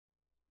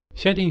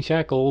Shedding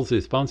Shackles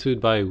is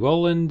sponsored by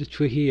Roland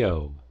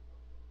Trujillo.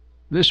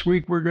 This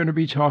week we're going to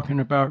be talking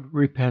about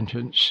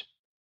repentance.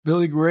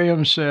 Billy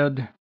Graham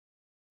said,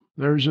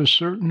 "There's a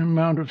certain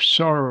amount of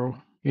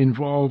sorrow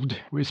involved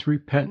with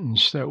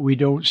repentance that we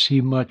don't see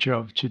much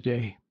of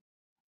today."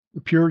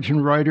 The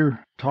Puritan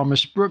writer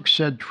Thomas Brooks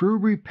said, "True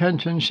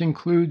repentance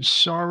includes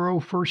sorrow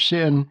for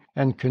sin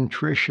and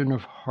contrition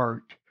of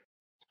heart."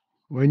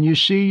 When you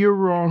see you're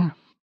wrong,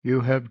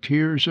 you have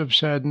tears of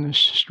sadness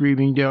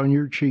streaming down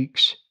your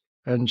cheeks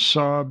and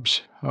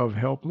sobs of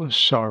helpless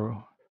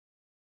sorrow.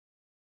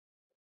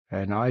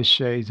 And I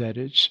say that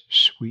it's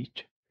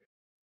sweet.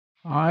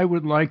 I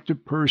would like to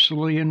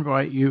personally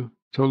invite you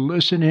to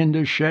listen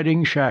into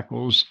Shedding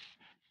Shackles.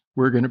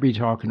 We're going to be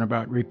talking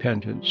about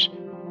repentance.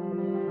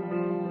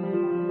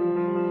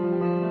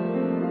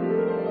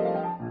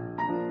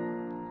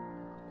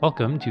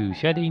 Welcome to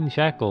Shedding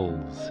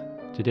Shackles.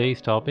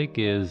 Today's topic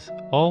is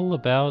all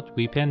about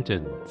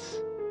repentance.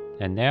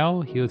 And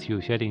now, here's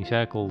your Shedding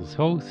Shackles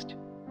host,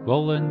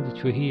 Roland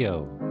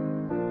Trujillo.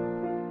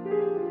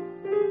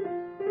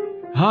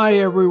 Hi,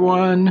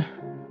 everyone.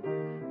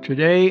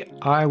 Today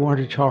I want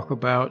to talk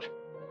about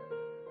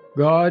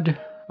God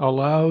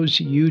allows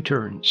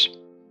U-turns.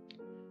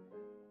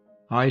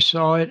 I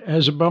saw it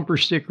as a bumper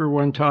sticker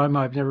one time.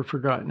 I've never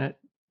forgotten it.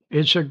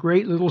 It's a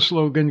great little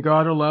slogan,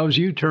 God allows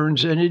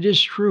U-turns, and it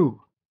is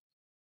true.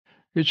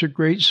 It's a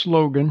great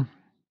slogan,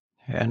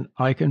 and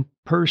I can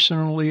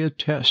personally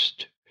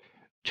attest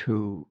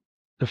to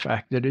the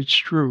fact that it's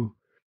true.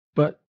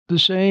 But the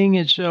saying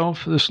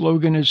itself, the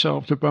slogan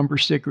itself, the bumper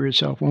sticker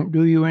itself won't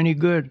do you any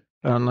good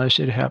unless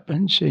it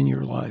happens in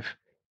your life.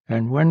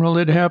 And when will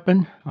it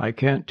happen? I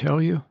can't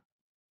tell you.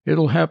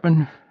 It'll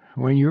happen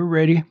when you're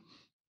ready.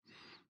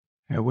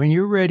 And when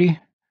you're ready,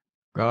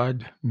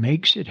 God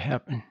makes it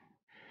happen.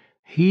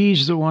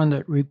 He's the one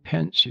that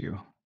repents you.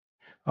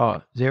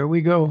 There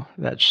we go.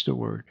 That's the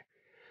word.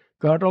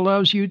 God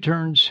allows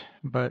U-turns,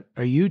 but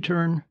a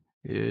U-turn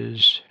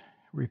is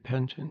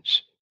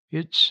repentance.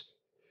 It's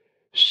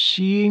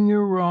seeing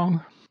you're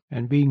wrong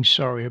and being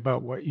sorry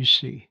about what you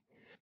see.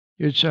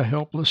 It's a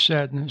helpless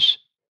sadness.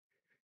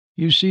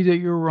 You see that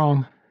you're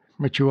wrong,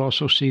 but you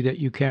also see that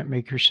you can't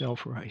make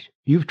yourself right.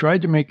 You've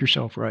tried to make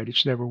yourself right.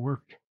 It's never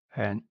worked.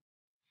 And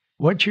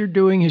what you're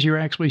doing is you're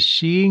actually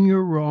seeing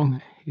you're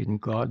wrong in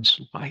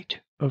God's light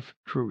of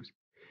truth.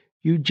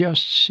 You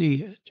just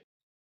see it.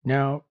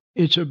 Now,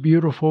 it's a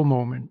beautiful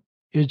moment.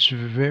 It's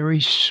very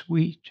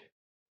sweet.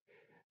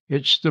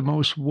 It's the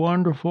most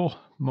wonderful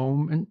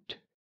moment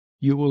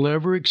you will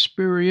ever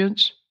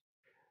experience.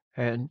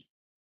 And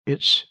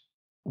it's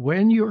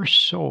when your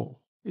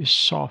soul is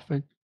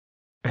softened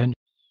and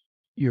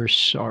you're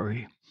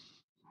sorry.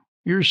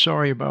 You're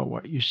sorry about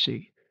what you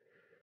see.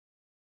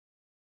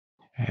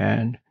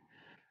 And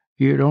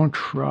you don't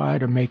try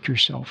to make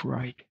yourself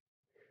right.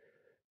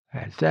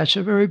 And that's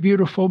a very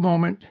beautiful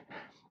moment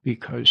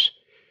because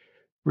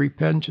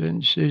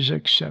repentance is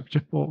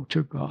acceptable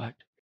to God.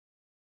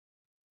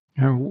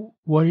 And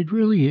what it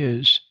really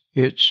is,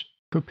 it's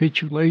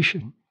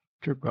capitulation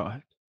to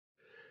God.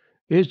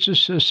 It's a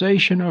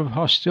cessation of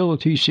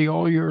hostility. See,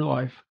 all your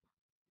life,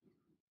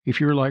 if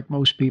you're like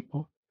most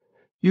people,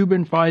 you've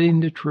been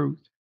fighting the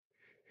truth.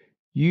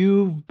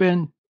 You've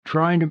been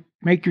trying to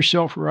make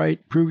yourself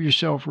right, prove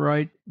yourself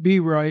right, be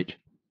right,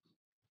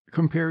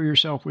 compare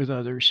yourself with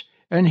others,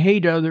 and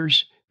hate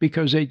others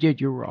because they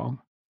did you wrong.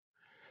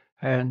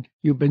 And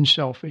you've been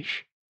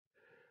selfish.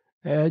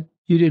 And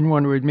you didn't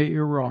want to admit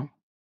you're wrong.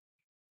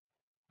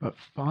 But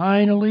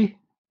finally,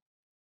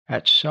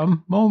 at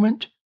some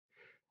moment,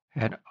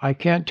 and I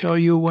can't tell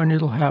you when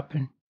it'll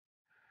happen,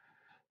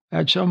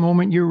 at some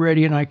moment you're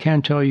ready, and I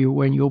can't tell you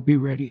when you'll be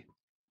ready.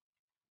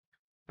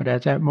 But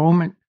at that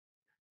moment,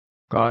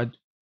 God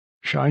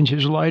shines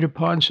his light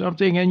upon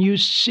something, and you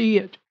see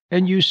it,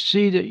 and you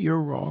see that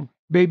you're wrong.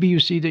 Maybe you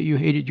see that you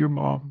hated your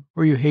mom,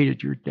 or you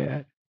hated your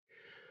dad.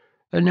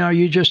 And now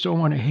you just don't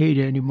want to hate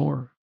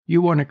anymore.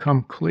 You want to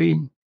come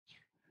clean.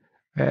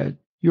 And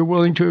you're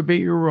willing to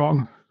admit you're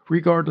wrong,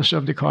 regardless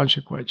of the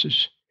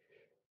consequences.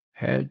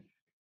 And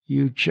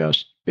you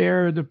just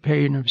bear the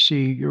pain of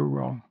seeing you're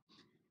wrong.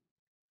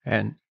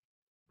 And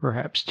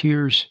perhaps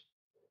tears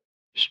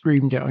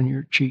stream down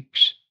your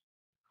cheeks,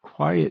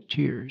 quiet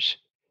tears.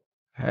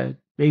 And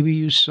maybe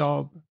you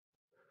sob,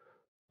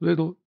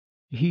 little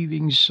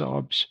heaving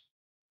sobs,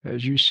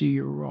 as you see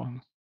you're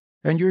wrong.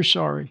 And you're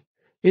sorry.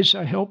 It's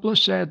a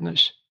helpless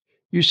sadness.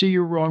 You see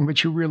you're wrong,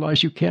 but you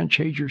realize you can't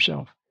change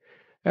yourself.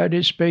 And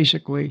it's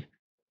basically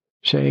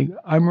saying,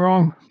 I'm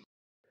wrong.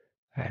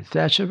 And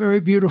that's a very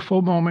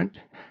beautiful moment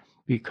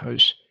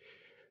because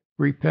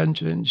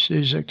repentance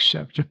is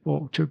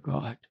acceptable to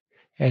God.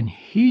 And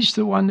he's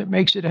the one that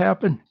makes it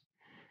happen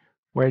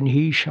when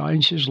he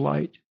shines his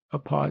light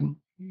upon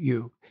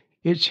you.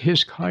 It's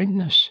his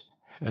kindness,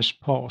 as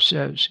Paul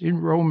says in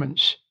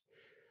Romans.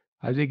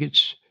 I think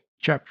it's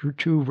chapter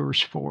 2,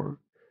 verse 4.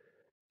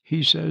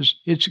 He says,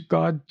 it's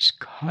God's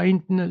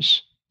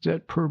kindness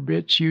that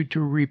permits you to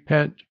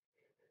repent.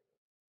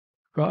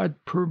 God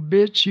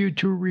permits you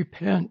to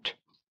repent.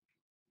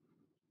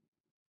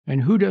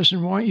 And who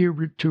doesn't want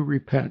you to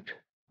repent?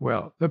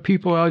 Well, the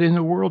people out in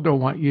the world don't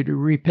want you to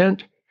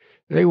repent.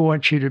 They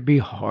want you to be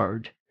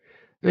hard.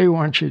 They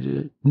want you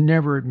to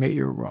never admit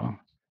you're wrong.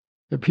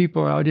 The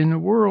people out in the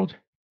world,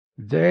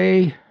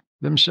 they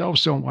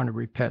themselves don't want to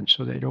repent,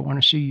 so they don't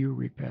want to see you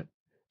repent.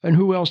 And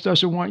who else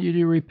doesn't want you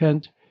to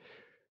repent?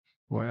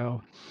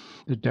 Well,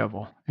 the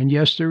devil. And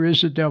yes, there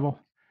is a devil.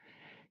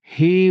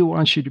 He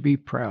wants you to be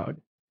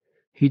proud.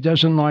 He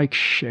doesn't like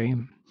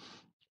shame.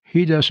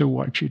 He doesn't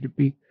want you to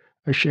be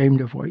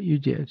ashamed of what you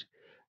did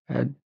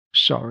and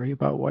sorry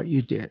about what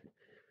you did.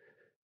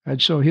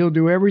 And so he'll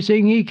do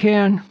everything he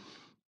can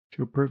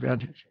to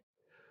prevent it.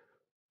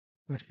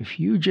 But if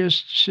you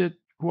just sit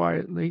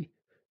quietly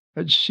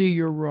and see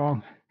you're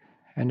wrong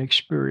and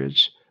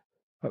experience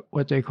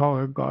what they call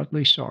a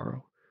godly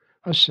sorrow,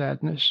 a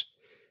sadness,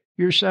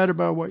 you're sad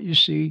about what you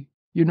see.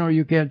 You know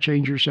you can't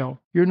change yourself.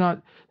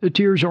 The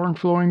tears aren't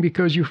flowing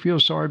because you feel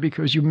sorry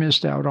because you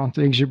missed out on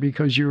things or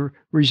because you're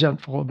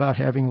resentful about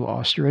having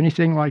lost or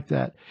anything like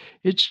that.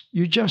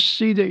 You just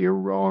see that you're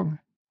wrong.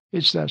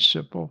 It's that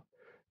simple.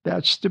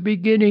 That's the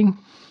beginning.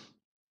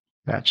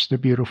 That's the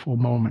beautiful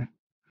moment.